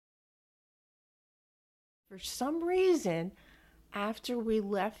For some reason, after we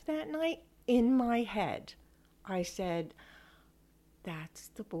left that night, in my head, I said, that's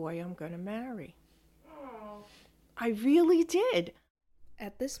the boy I'm going to marry. Aww. I really did.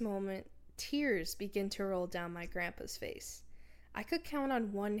 At this moment, tears begin to roll down my grandpa's face. I could count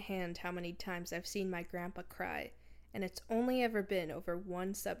on one hand how many times I've seen my grandpa cry, and it's only ever been over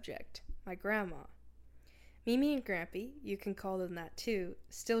one subject, my grandma. Mimi and Grampy, you can call them that too,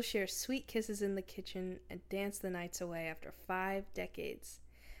 still share sweet kisses in the kitchen and dance the nights away after 5 decades.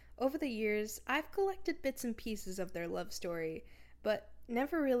 Over the years, I've collected bits and pieces of their love story, but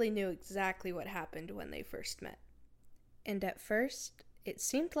never really knew exactly what happened when they first met. And at first, it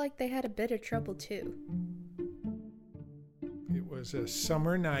seemed like they had a bit of trouble too. It was a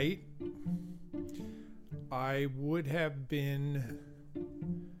summer night. I would have been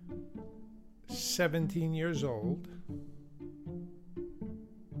 17 years old.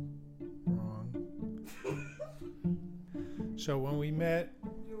 Wrong. So when we met...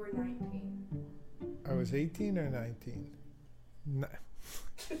 You were 19. I was 18 or 19?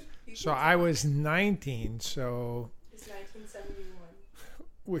 So I was 19, so... It's 1971.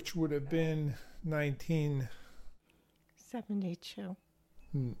 Which would have been 72.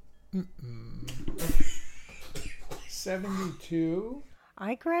 72.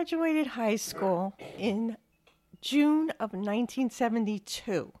 I graduated high school in June of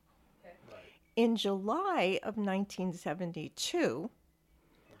 1972. In July of 1972,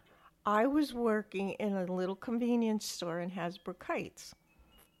 I was working in a little convenience store in Hasbrook Heights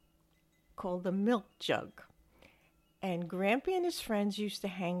called the Milk Jug. And Grampy and his friends used to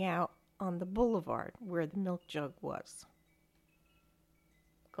hang out on the boulevard where the Milk Jug was.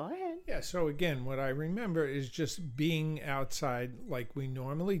 Go ahead. Yeah, so again, what I remember is just being outside like we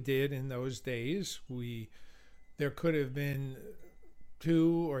normally did in those days. There could have been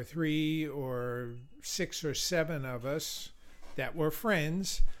 2 or 3 or 6 or 7 of us that were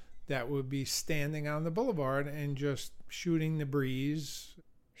friends that would be standing on the boulevard and just shooting the breeze.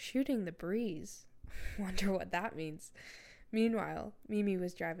 Shooting the breeze? Wonder what that means. Meanwhile, Mimi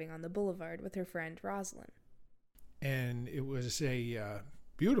was driving on the boulevard with her friend Rosalind. And it was a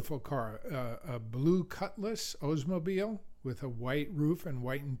beautiful car, a blue Cutlass Oldsmobile with a white roof and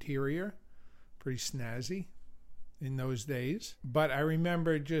white interior. Pretty snazzy in those days. But I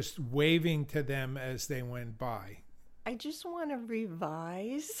remember just waving to them as they went by. I just want to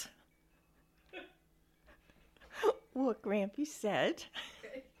revise what Grampy said.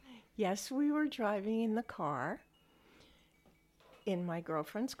 Okay. Yes, we were driving in the car, in my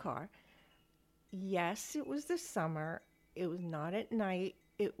girlfriend's car. Yes, it was the summer. It was not at night.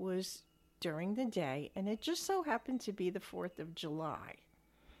 It was during the day. And it just so happened to be the 4th of July.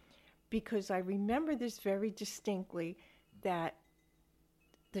 Because I remember this very distinctly, that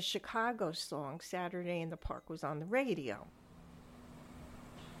the Chicago song, Saturday in the Park, was on the radio.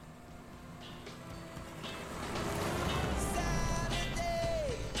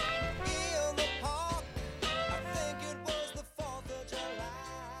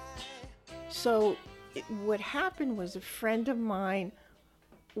 So what happened was a friend of mine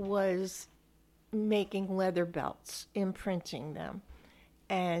was making leather belts, imprinting them,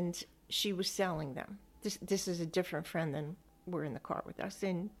 and she was selling them. This is a different friend than we're in the car with us.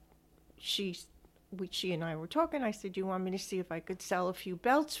 And she and I were talking. I said, do you want me to see if I could sell a few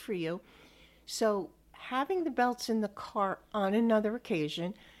belts for you? So having the belts in the car on another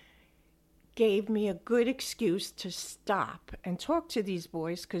occasion gave me a good excuse to stop and talk to these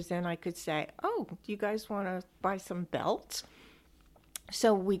boys, because then I could say, oh, do you guys want to buy some belts?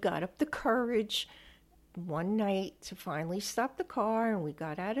 So we got up the courage one night to finally stop the car, and we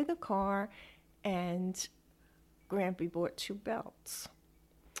got out of the car, and Grampy bought 2 belts.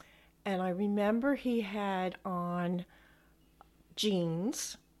 And I remember he had on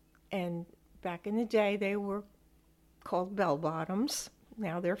jeans, and back in the day they were called bell bottoms.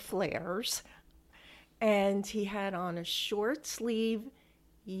 Now they're flares. And he had on a short sleeve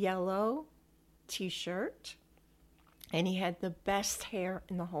yellow t-shirt, and he had the best hair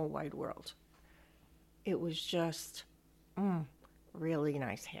in the whole wide world. It was just really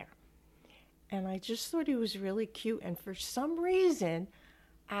nice hair. And I just thought he was really cute. And for some reason,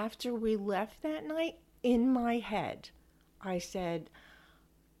 after we left that night, in my head, I said,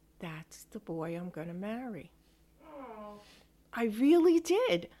 that's the boy I'm going to marry. Aww. I really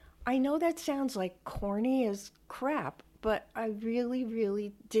did. I know that sounds like corny as crap, but I really,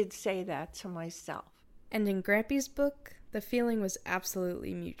 really did say that to myself. And in Grampy's book, the feeling was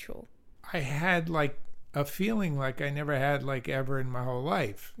absolutely mutual. I had like a feeling like I never had like ever in my whole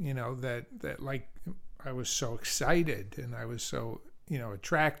life, that like I was so excited and I was so,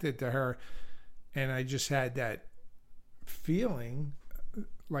 attracted to her. And I just had that feeling,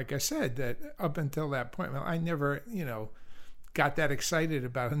 like I said, that up until that point, well, I never, got that excited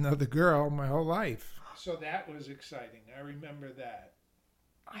about another girl my whole life. So that was exciting. I remember that.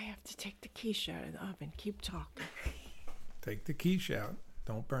 I have to take the quiche out of the oven. Keep talking. Take the quiche out.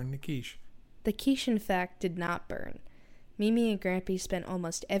 Don't burn the quiche. The quiche, in fact, did not burn. Mimi and Grampy spent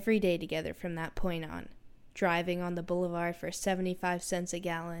almost every day together from that point on, driving on the boulevard for 75 cents a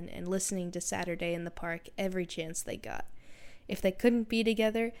gallon and listening to Saturday in the Park every chance they got. If they couldn't be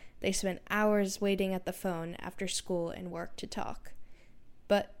together, they spent hours waiting at the phone after school and work to talk.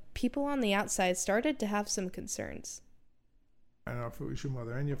 But people on the outside started to have some concerns. I don't know if it was your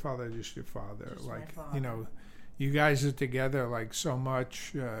mother and your father, just your father. Just like, my father. You guys are together like so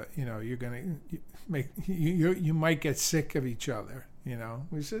much, you're going to make, you might get sick of each other,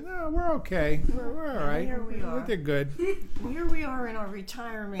 We said, no, we're okay. We're all right. Here we are. We're good. Here we are in our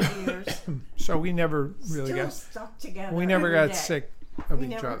retirement years. So we never really Still stuck together. we never every got day. sick of We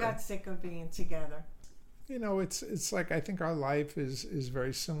each never other. got sick of being together. It's like, I think our life is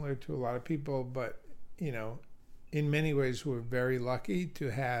very similar to a lot of people, but, in many ways we're very lucky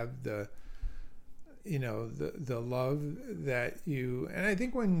to have the love that and I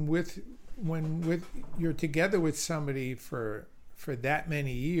think when you're together with somebody for that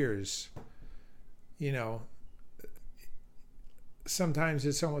many years, sometimes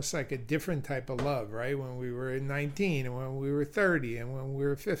it's almost like a different type of love, right? When we were 19 and when we were 30 and when we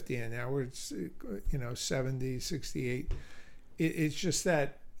were 50 and now we're 70, 68. It's just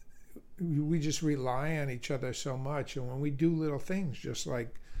that we just rely on each other so much, and when we do little things just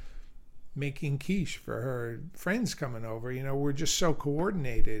like making quiche for her friends coming over, we're just so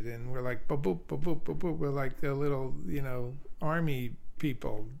coordinated, and we're like boop boop boop boop boop boop. We're like the little army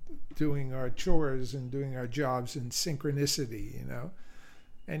people doing our chores and doing our jobs in synchronicity,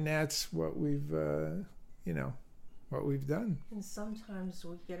 and that's what we've what we've done. And sometimes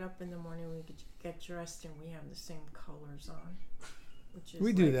we get up in the morning, we get dressed, and we have the same colors on. Which is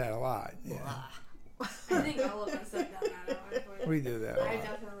We do that a lot. Yeah. I think all of us have done that at one point. We do that a I lot.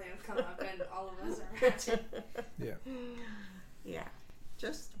 definitely have come up and all of us are matching. Yeah. Yeah.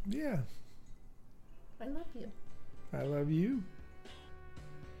 Just, Yeah. I love you. I love you.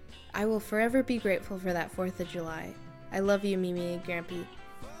 I will forever be grateful for that 4th of July. I love you, Mimi and Grampy.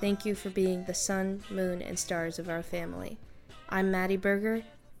 Thank you for being the sun, moon, and stars of our family. I'm Maddy Burger,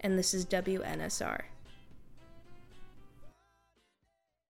 and this is WNSR.